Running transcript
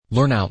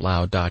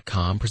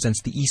LearnOutLoud.com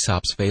presents the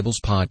Aesop's Fables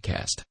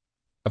podcast.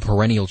 A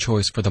perennial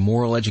choice for the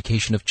moral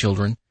education of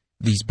children,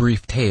 these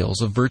brief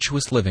tales of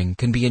virtuous living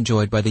can be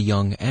enjoyed by the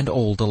young and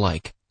old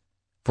alike.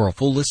 For a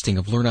full listing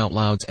of Learn Out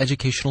Loud's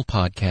educational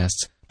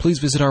podcasts, please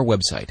visit our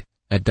website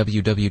at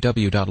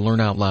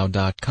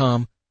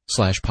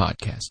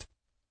www.learnoutloud.com/podcast.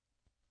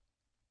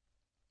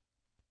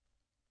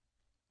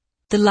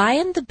 The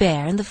Lion, the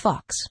Bear, and the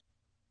Fox.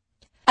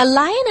 A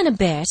lion and a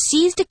bear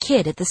seized a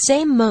kid at the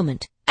same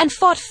moment and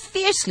fought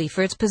fiercely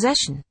for its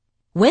possession.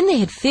 When they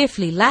had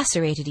fearfully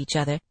lacerated each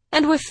other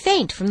and were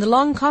faint from the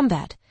long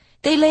combat,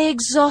 they lay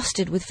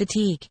exhausted with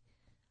fatigue.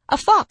 A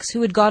fox,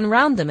 who had gone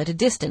round them at a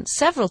distance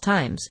several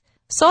times,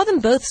 saw them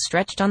both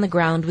stretched on the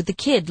ground with the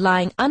kid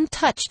lying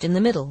untouched in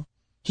the middle.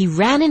 He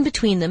ran in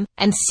between them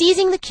and,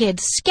 seizing the kid,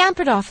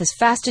 scampered off as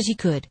fast as he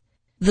could.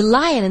 The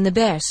lion and the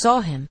bear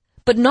saw him,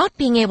 but not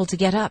being able to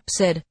get up,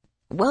 said,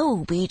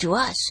 "Woe be to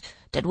us,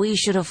 that we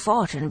should have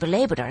fought and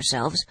belaboured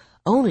ourselves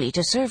only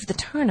to serve the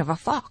turn of a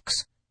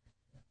fox."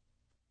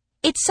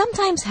 It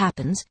sometimes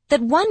happens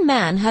that one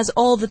man has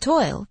all the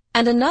toil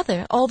and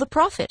another all the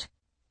profit.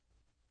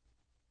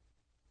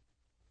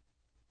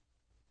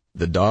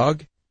 The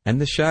Dog and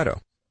the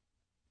Shadow.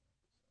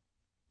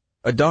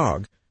 A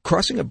dog,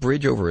 crossing a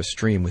bridge over a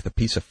stream with a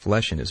piece of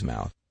flesh in his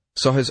mouth,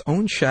 saw his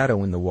own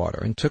shadow in the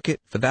water and took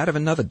it for that of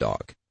another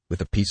dog,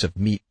 with a piece of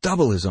meat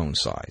double his own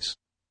size.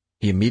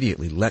 He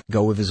immediately let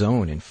go of his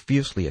own and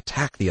fiercely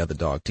attacked the other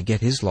dog to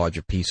get his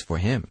larger piece for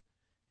him.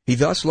 He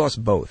thus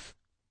lost both,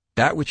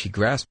 that which he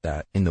grasped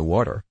at in the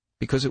water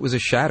because it was a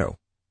shadow,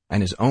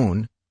 and his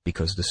own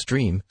because the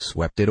stream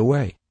swept it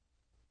away.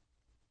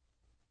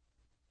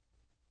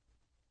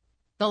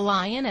 The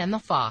Lion and the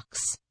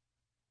Fox.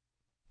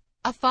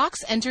 A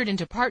fox entered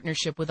into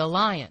partnership with a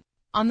lion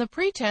on the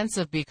pretense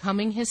of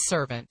becoming his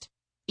servant.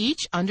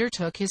 Each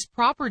undertook his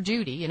proper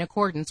duty in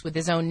accordance with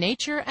his own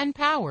nature and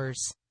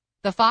powers.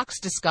 The fox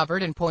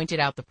discovered and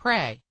pointed out the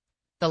prey.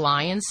 The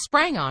lion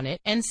sprang on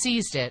it and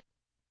seized it.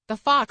 The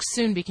fox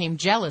soon became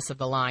jealous of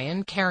the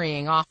lion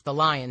carrying off the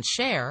lion's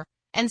share,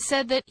 and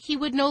said that he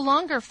would no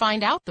longer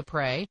find out the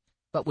prey,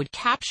 but would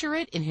capture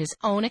it in his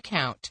own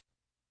account.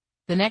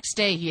 The next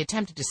day he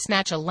attempted to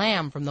snatch a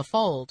lamb from the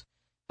fold,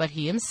 but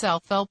he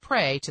himself fell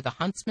prey to the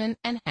huntsmen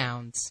and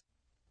hounds.